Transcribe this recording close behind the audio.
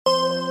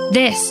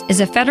This is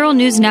a Federal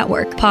News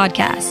Network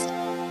podcast.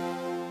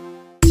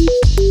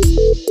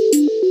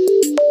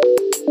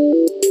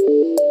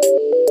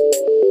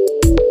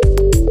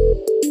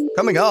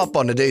 Coming up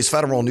on today's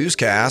Federal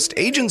Newscast,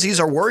 agencies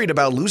are worried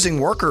about losing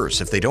workers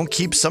if they don't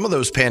keep some of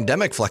those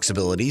pandemic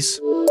flexibilities.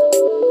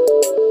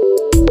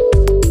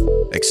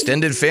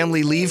 Extended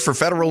family leave for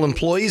federal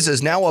employees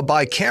is now a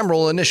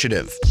bicameral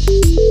initiative.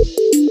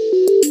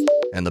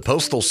 And the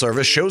Postal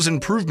Service shows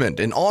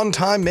improvement in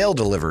on-time mail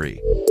delivery.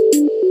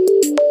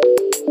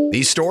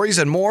 These stories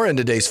and more in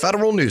today's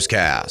Federal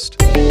Newscast.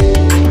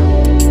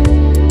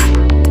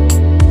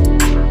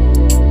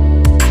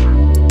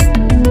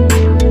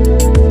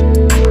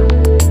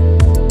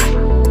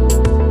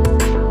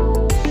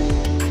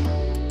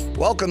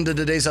 Welcome to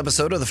today's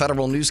episode of the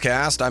Federal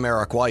Newscast. I'm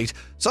Eric White.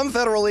 Some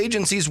federal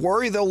agencies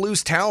worry they'll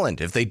lose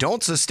talent if they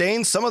don't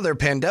sustain some of their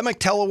pandemic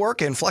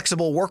telework and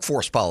flexible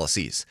workforce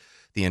policies.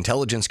 The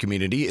intelligence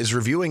community is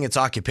reviewing its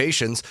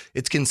occupations.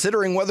 It's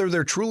considering whether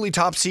they're truly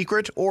top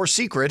secret, or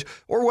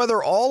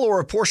whether all or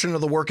a portion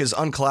of the work is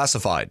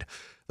unclassified.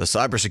 The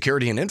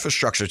Cybersecurity and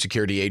Infrastructure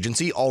Security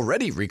Agency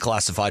already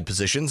reclassified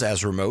positions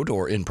as remote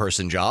or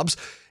in-person jobs.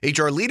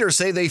 HR leaders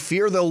say they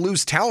fear they'll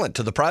lose talent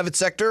to the private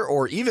sector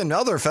or even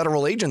other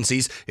federal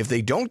agencies if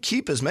they don't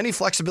keep as many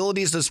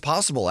flexibilities as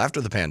possible after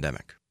the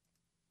pandemic.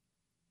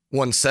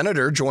 One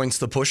senator joins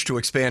the push to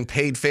expand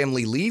paid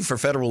family leave for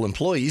federal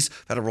employees.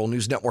 Federal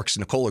News Network's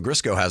Nicola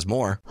Grisco has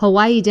more.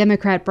 Hawaii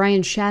Democrat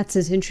Brian Schatz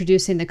is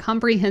introducing the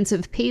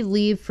Comprehensive Paid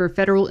Leave for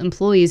Federal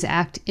Employees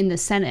Act in the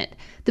Senate.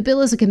 The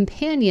bill is a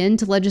companion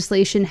to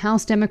legislation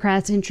House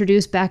Democrats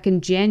introduced back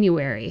in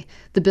January.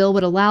 The bill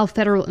would allow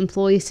federal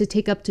employees to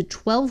take up to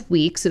 12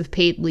 weeks of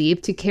paid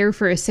leave to care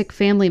for a sick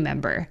family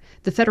member.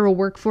 The federal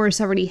workforce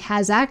already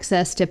has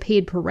access to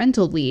paid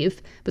parental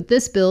leave, but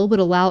this bill would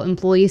allow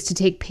employees to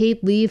take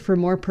paid leave for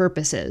more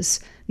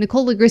purposes.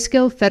 Nicola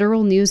Grisco,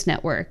 Federal News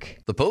Network.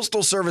 The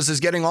Postal Service is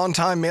getting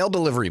on-time mail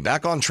delivery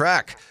back on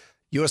track.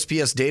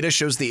 USPS data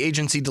shows the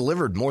agency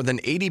delivered more than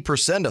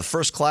 80% of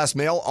first-class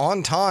mail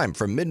on time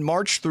from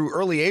mid-March through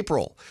early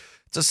April.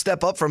 It's a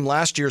step up from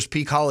last year's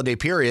peak holiday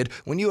period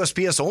when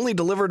USPS only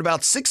delivered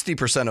about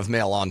 60% of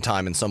mail on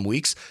time in some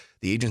weeks.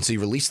 The agency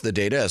released the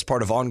data as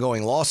part of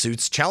ongoing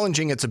lawsuits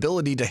challenging its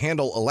ability to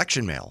handle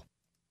election mail.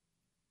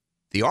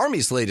 The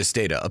Army's latest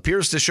data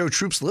appears to show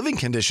troops' living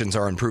conditions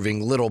are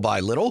improving little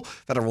by little.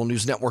 Federal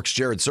News Network's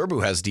Jared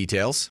Serbu has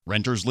details.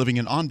 Renters living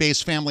in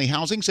on-base family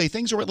housing say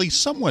things are at least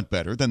somewhat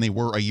better than they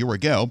were a year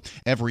ago.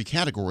 Every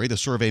category the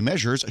survey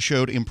measures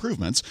showed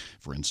improvements.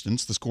 For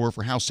instance, the score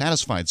for how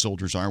satisfied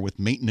soldiers are with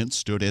maintenance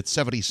stood at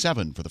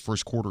 77 for the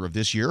first quarter of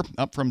this year,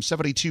 up from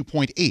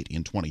 72.8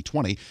 in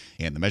 2020.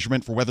 And the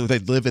measurement for whether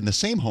they'd live in the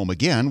same home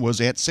again was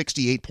at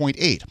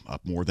 68.8,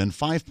 up more than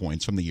 5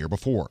 points from the year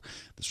before.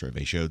 The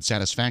survey showed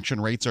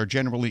satisfaction rates are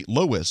generally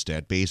lowest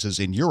at bases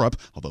in Europe,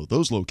 although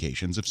those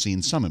locations have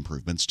seen some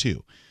improvements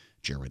too.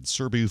 Jared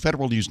Serbu,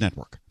 Federal News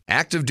Network.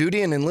 Active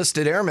duty and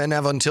enlisted airmen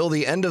have until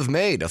the end of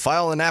May to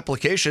file an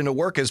application to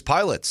work as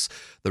pilots.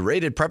 The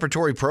rated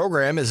preparatory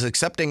program is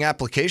accepting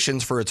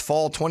applications for its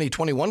fall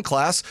 2021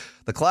 class.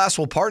 The class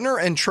will partner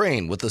and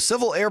train with the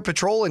Civil Air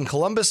Patrol in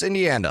Columbus,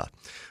 Indiana.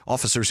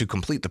 Officers who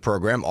complete the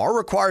program are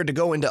required to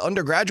go into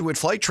undergraduate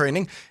flight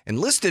training.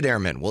 Enlisted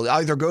airmen will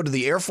either go to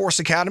the Air Force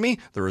Academy,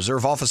 the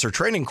Reserve Officer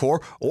Training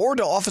Corps, or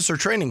to Officer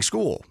Training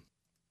School.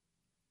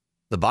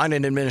 The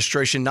Biden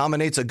administration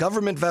nominates a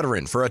government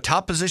veteran for a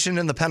top position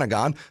in the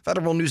Pentagon.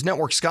 Federal News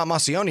Network's Scott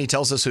Maucione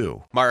tells us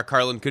who. Mara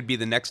Karlin could be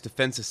the next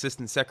Defense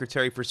Assistant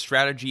Secretary for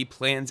Strategy,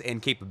 Plans,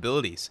 and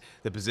Capabilities.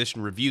 The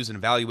position reviews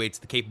and evaluates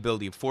the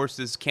capability of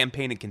forces,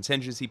 campaign and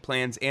contingency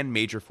plans, and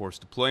major force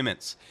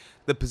deployments.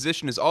 The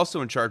position is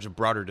also in charge of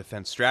broader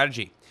defense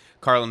strategy.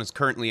 Karlin is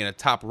currently in a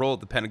top role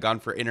at the Pentagon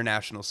for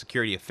International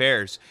Security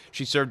Affairs.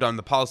 She served on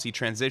the policy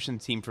transition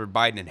team for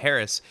Biden and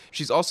Harris.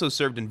 She's also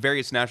served in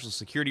various national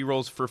security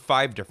roles for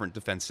 5 different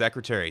defense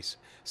secretaries.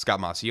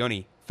 Scott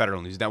Maucione,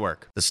 Federal News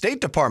Network. The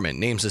State Department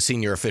names a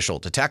senior official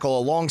to tackle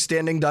a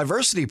long-standing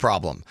diversity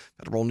problem.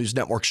 Federal News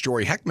Network's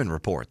Jory Heckman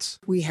reports.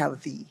 We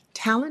have the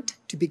talent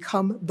to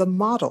become the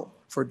model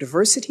for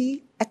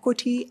diversity,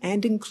 equity,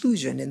 and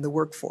inclusion in the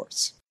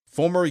workforce.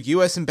 Former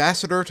U.S.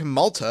 Ambassador to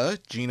Malta,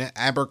 Gina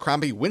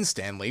Abercrombie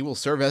Winstanley, will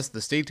serve as the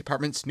State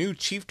Department's new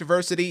Chief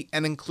Diversity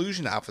and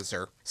Inclusion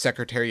Officer.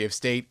 Secretary of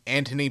State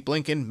Antony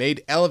Blinken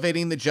made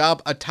elevating the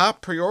job a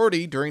top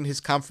priority during his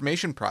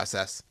confirmation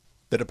process.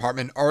 The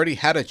department already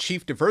had a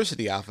Chief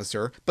Diversity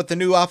Officer, but the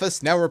new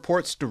office now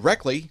reports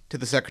directly to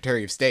the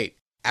Secretary of State.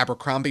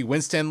 Abercrombie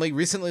Winstanley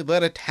recently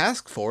led a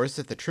task force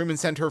at the Truman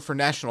Center for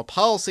National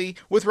Policy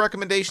with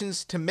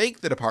recommendations to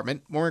make the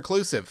department more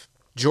inclusive.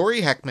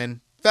 Jory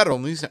Heckman, Federal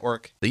News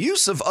Network. The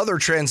use of other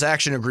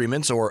transaction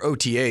agreements, or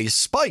OTAs,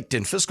 spiked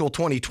in fiscal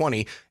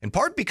 2020, in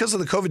part because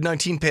of the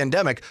COVID-19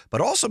 pandemic,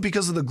 but also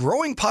because of the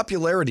growing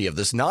popularity of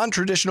this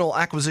non-traditional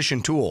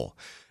acquisition tool.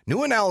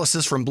 New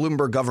analysis from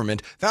Bloomberg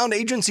Government found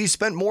agencies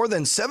spent more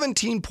than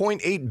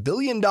 $17.8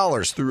 billion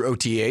through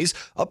OTAs,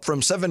 up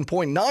from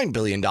 $7.9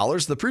 billion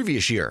the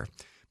previous year.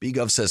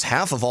 BGov says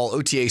half of all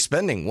OTA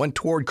spending went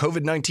toward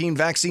COVID-19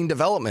 vaccine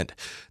development.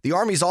 The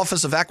Army's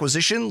Office of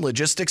Acquisition,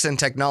 Logistics and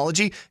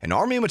Technology, and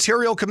Army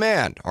Materiel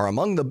Command are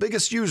among the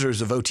biggest users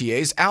of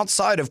OTAs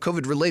outside of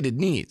COVID-related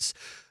needs.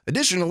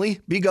 Additionally,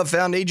 BGov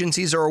found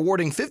agencies are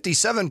awarding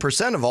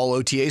 57% of all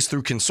OTAs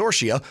through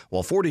consortia,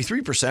 while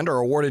 43% are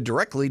awarded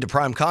directly to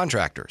prime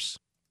contractors.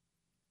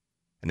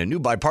 And a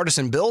new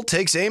bipartisan bill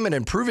takes aim at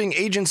improving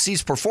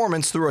agencies'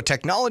 performance through a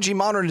technology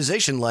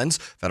modernization lens.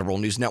 Federal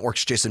News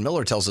Network's Jason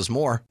Miller tells us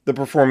more. The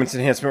Performance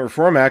Enhancement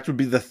Reform Act would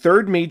be the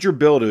third major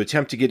bill to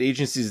attempt to get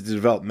agencies to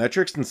develop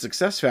metrics and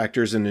success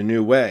factors in a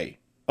new way.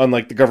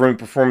 Unlike the Government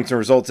Performance and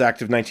Results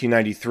Act of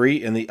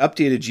 1993 and the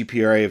updated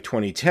GPRA of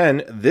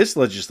 2010, this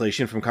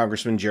legislation from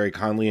Congressman Jerry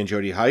Conley and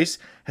Jody Hice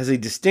has a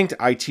distinct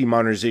IT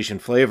modernization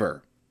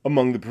flavor.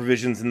 Among the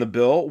provisions in the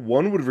bill,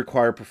 one would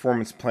require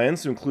performance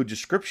plans to include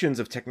descriptions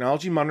of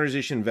technology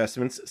modernization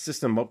investments,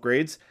 system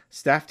upgrades,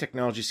 staff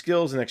technology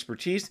skills and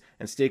expertise,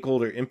 and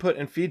stakeholder input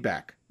and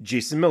feedback.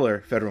 Jason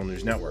Miller, Federal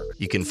News Network.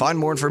 You can find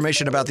more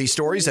information about these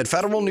stories at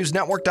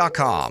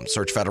federalnewsnetwork.com.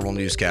 Search Federal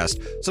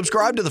Newscast.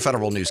 Subscribe to the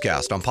Federal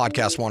Newscast on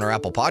Podcast One or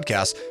Apple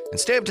Podcasts, and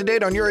stay up to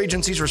date on your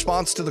agency's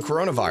response to the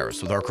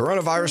coronavirus with our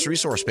coronavirus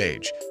resource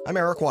page. I'm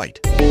Eric White.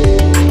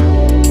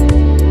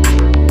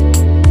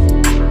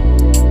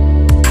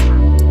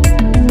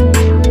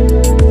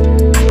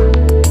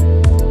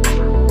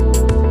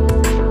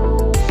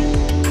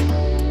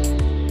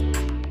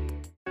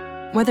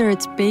 Whether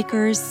it's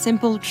Baker's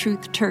Simple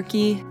Truth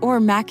Turkey or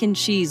mac and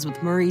cheese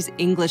with Murray's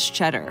English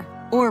Cheddar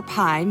or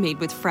pie made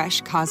with fresh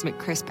Cosmic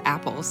Crisp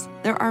apples,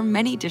 there are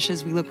many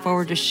dishes we look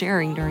forward to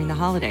sharing during the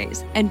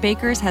holidays. And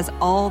Baker's has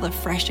all the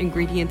fresh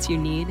ingredients you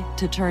need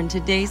to turn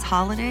today's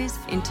holidays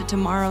into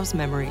tomorrow's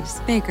memories.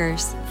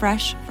 Baker's,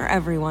 fresh for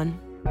everyone.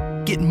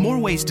 Get more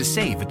ways to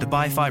save at the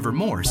Buy 5 or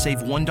More Save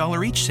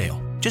 $1 each sale.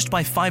 Just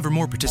buy 5 or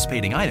more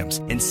participating items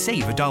and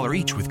save $1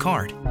 each with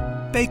card.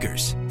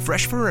 Baker's,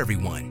 fresh for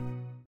everyone.